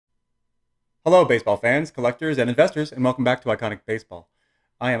Hello, baseball fans, collectors, and investors, and welcome back to Iconic Baseball.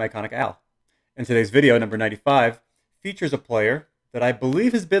 I am Iconic Al, and today's video, number 95, features a player that I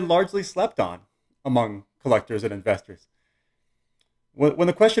believe has been largely slept on among collectors and investors. When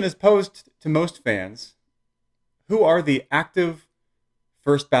the question is posed to most fans, who are the active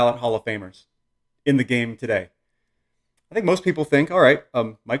first ballot Hall of Famers in the game today? I think most people think, all right,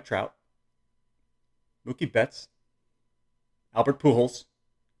 Mike Trout, Mookie Betts, Albert Pujols,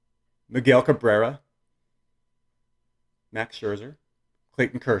 Miguel Cabrera, Max Scherzer,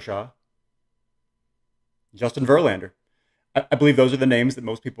 Clayton Kershaw, Justin Verlander. I believe those are the names that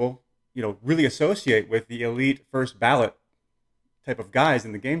most people, really associate with the elite first ballot type of guys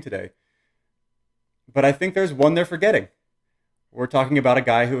in the game today. But I think there's one they're forgetting. We're talking about a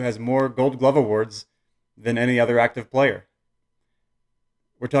guy who has more Gold Glove awards than any other active player.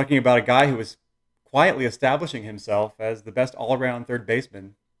 We're talking about a guy who is quietly establishing himself as the best all-around third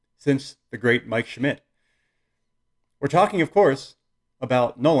baseman since the great Mike Schmidt. We're talking, of course,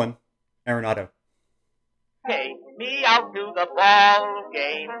 about Nolan Arenado. Take me out to the ball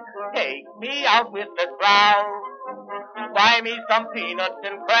game. Take me out with the crowd. Buy me some peanuts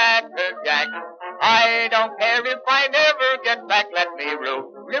and cracker jack. I don't care if I never get back. Let me root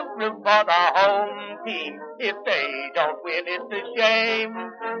for the home team. If they don't win, it's a shame.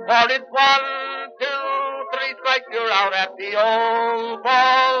 For it's 1, 2, 3 strikes, you're out at the old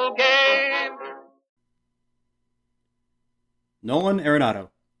ball game. Nolan Arenado.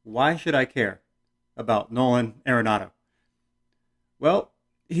 Why should I care about Nolan Arenado? Well,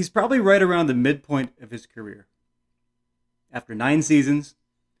 he's probably right around the midpoint of his career. After 9 seasons,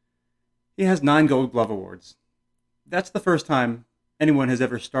 he has 9 Gold Glove awards. That's the first time anyone has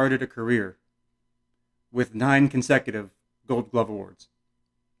ever started a career with 9 consecutive Gold Glove awards.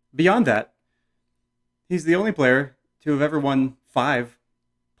 Beyond that, he's the only player to have ever won 5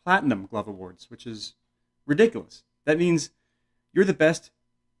 Platinum Glove awards, which is ridiculous. That means you're the best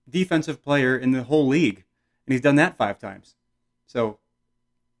defensive player in the whole league, and he's done that 5 times. So,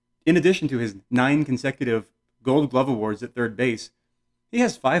 in addition to his 9 consecutive Gold Glove awards at third base, he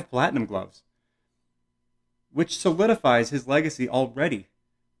has 5 Platinum Gloves, which solidifies his legacy already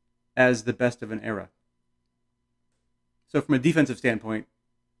as the best of an era. So from a defensive standpoint,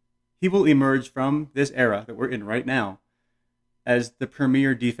 he will emerge from this era that we're in right now as the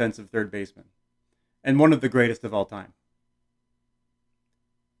premier defensive third baseman and one of the greatest of all time.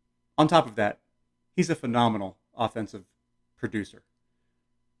 On top of that, he's a phenomenal offensive producer.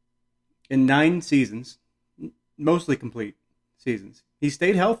 In 9 seasons, mostly complete seasons, he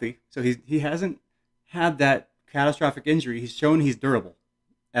stayed healthy, so he hasn't had that catastrophic injury. He's shown he's durable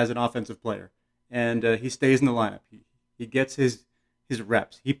as an offensive player, and he stays in the lineup. He gets his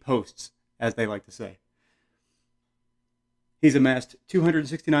reps. He posts, as they like to say. He's amassed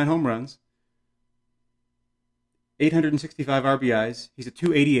 269 home runs, 865 RBIs. He's a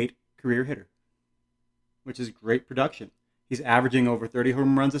 288 career hitter, which is great production. He's averaging over 30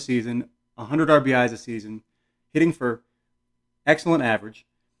 home runs a season, 100 RBIs a season, hitting for excellent average.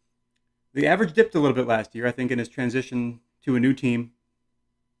 The average dipped a little bit last year, I think, in his transition to a new team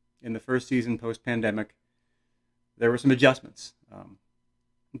in the first season post-pandemic. There were some adjustments.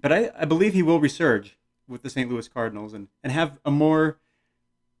 But I believe he will resurge with the St. Louis Cardinals and have a more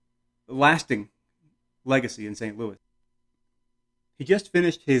lasting legacy in St. Louis. He just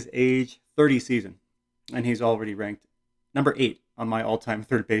finished his age 30 season, and he's already ranked number 8 on my all-time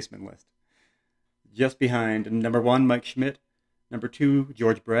third baseman list. Just behind number 1, Mike Schmidt, number 2,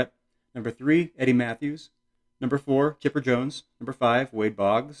 George Brett, number 3, Eddie Matthews, number 4, Chipper Jones, number 5, Wade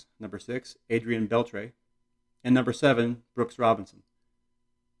Boggs, number 6, Adrian Beltre, and number 7, Brooks Robinson.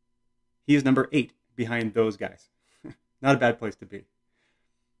 He is number 8 behind those guys. Not a bad place to be.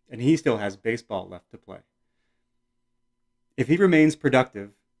 And he still has baseball left to play. If he remains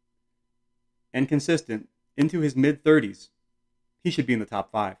productive and consistent into his mid-30s, he should be in the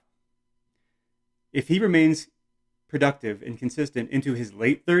top 5. If he remains productive and consistent into his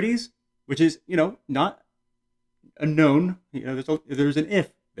late 30s, which is, not a known, there's an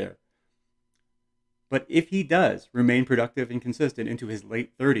if there. But if he does remain productive and consistent into his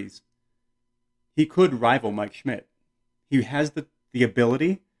late 30s, he could rival Mike Schmidt. He has the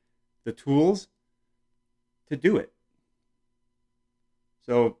ability, the tools to do it.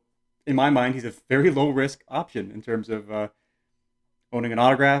 So, in my mind, he's a very low-risk option in terms of owning an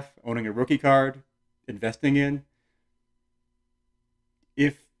autograph, owning a rookie card, investing in.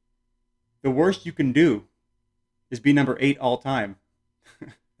 If the worst you can do is be number 8 all time,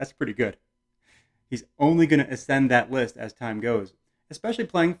 that's pretty good. He's only going to ascend that list as time goes, especially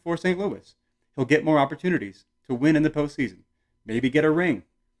playing for St. Louis. He'll get more opportunities to win in the postseason, maybe get a ring.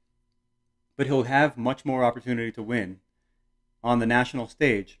 but he'll have much more opportunity to win on the national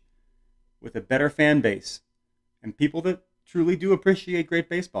stage with a better fan base and people that truly do appreciate great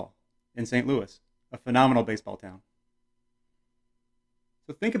baseball in St. Louis, a phenomenal baseball town.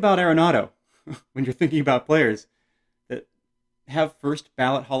 So think about Arenado when you're thinking about players that have first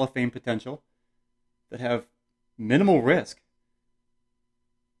ballot Hall of Fame potential, that have minimal risk.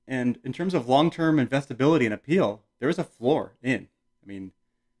 And in terms of long-term investability and appeal, there is a floor in. I mean,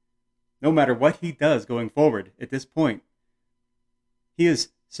 no matter what he does going forward at this point, he has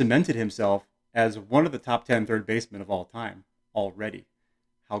cemented himself as one of the top 10 third basemen of all time already.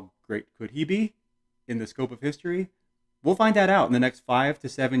 How great could he be in the scope of history? We'll find that out in the next 5 to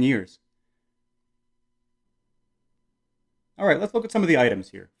 7 years. All right, let's look at some of the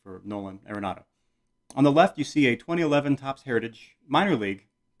items here for Nolan Arenado. On the left, you see a 2011 Topps Heritage minor league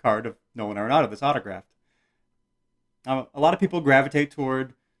card of Nolan Arenado that's autographed. Now, a lot of people gravitate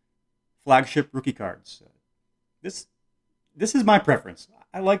toward flagship rookie cards. This is my preference.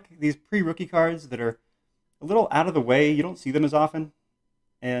 I like these pre-rookie cards that are a little out of the way. You don't see them as often.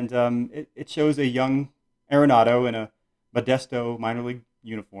 And it shows a young Arenado in a Modesto minor league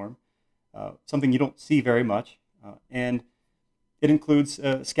uniform, something you don't see very much. And it includes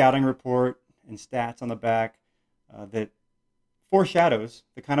a scouting report and stats on the back that foreshadows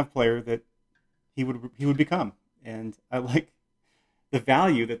the kind of player that he would become. And I like the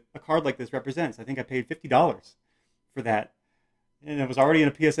value that a card like this represents. I think I paid $50 for that, and it was already in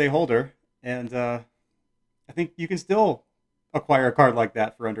a PSA holder. And I think you can still acquire a card like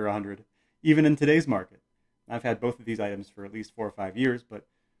that for under $100, even in today's market. I've had both of these items for at least 4 or 5 years, but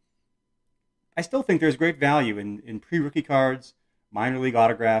I still think there's great value in pre-rookie cards, minor league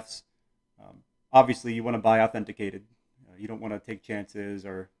autographs. Obviously, you want to buy authenticated. You don't want to take chances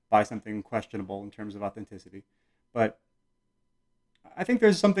or buy something questionable in terms of authenticity. But I think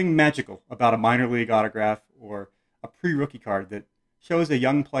there's something magical about a minor league autograph or a pre-rookie card that shows a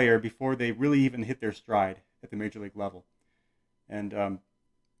young player before they really even hit their stride at the major league level. And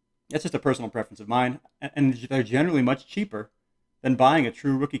that's just a personal preference of mine. And they're generally much cheaper than buying a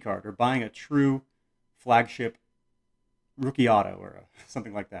true rookie card or buying a true flagship rookie auto or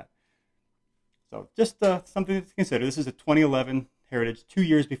something like that. So just something to consider. This is a 2011 Heritage, 2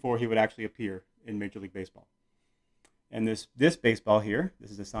 years before he would actually appear in Major League Baseball. And this baseball here,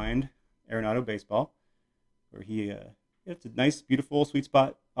 this is a signed Arenado baseball, where it's a nice, beautiful, sweet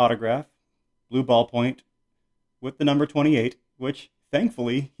spot autograph, blue ballpoint with the number 28, which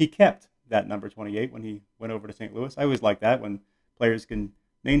thankfully he kept that number 28 when he went over to St. Louis. I always like that when players can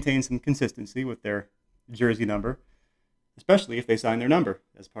maintain some consistency with their jersey number, especially if they sign their number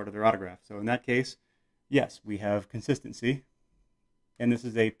as part of their autograph. So in that case, yes, we have consistency. And this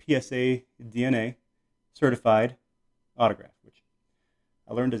is a PSA DNA certified autograph, which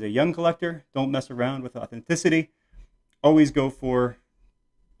I learned as a young collector. Don't mess around with authenticity. Always go for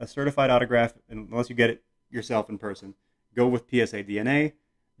a certified autograph, unless you get it yourself in person. Go with PSA DNA,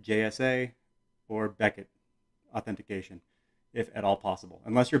 JSA, or Beckett authentication, if at all possible.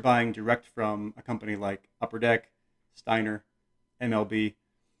 Unless you're buying direct from a company like Upper Deck, Steiner, MLB.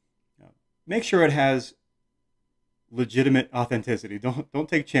 Make sure it has legitimate authenticity. Don't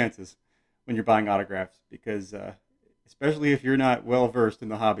take chances when you're buying autographs, because especially if you're not well versed in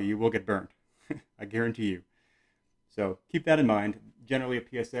the hobby, you will get burned. I guarantee you. So keep that in mind. Generally,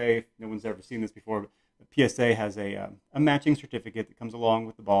 a PSA, if no one's ever seen this before, but a PSA has a matching certificate that comes along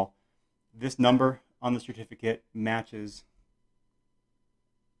with the ball. This number on the certificate matches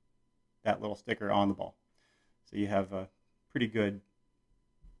that little sticker on the ball. So you have a pretty good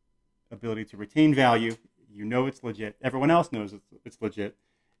ability to retain value. You know it's legit. Everyone else knows it's legit,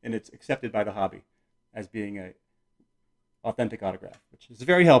 and it's accepted by the hobby as being a authentic autograph, which is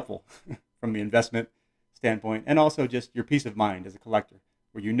very helpful from the investment standpoint, and also just your peace of mind as a collector,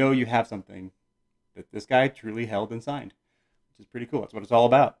 where you know you have something that this guy truly held and signed, which is pretty cool. That's what it's all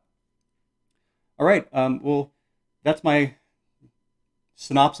about. All right, well, that's my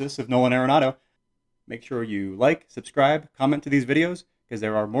synopsis of Nolan Arenado. Make sure you like, subscribe, comment to these videos, because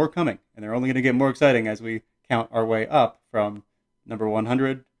there are more coming, and they're only going to get more exciting as we count our way up from number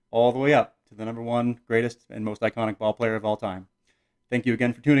 100 all the way up to the number 1 greatest and most iconic ball player of all time. Thank you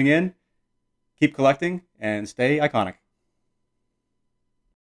again for tuning in. Keep collecting and stay iconic.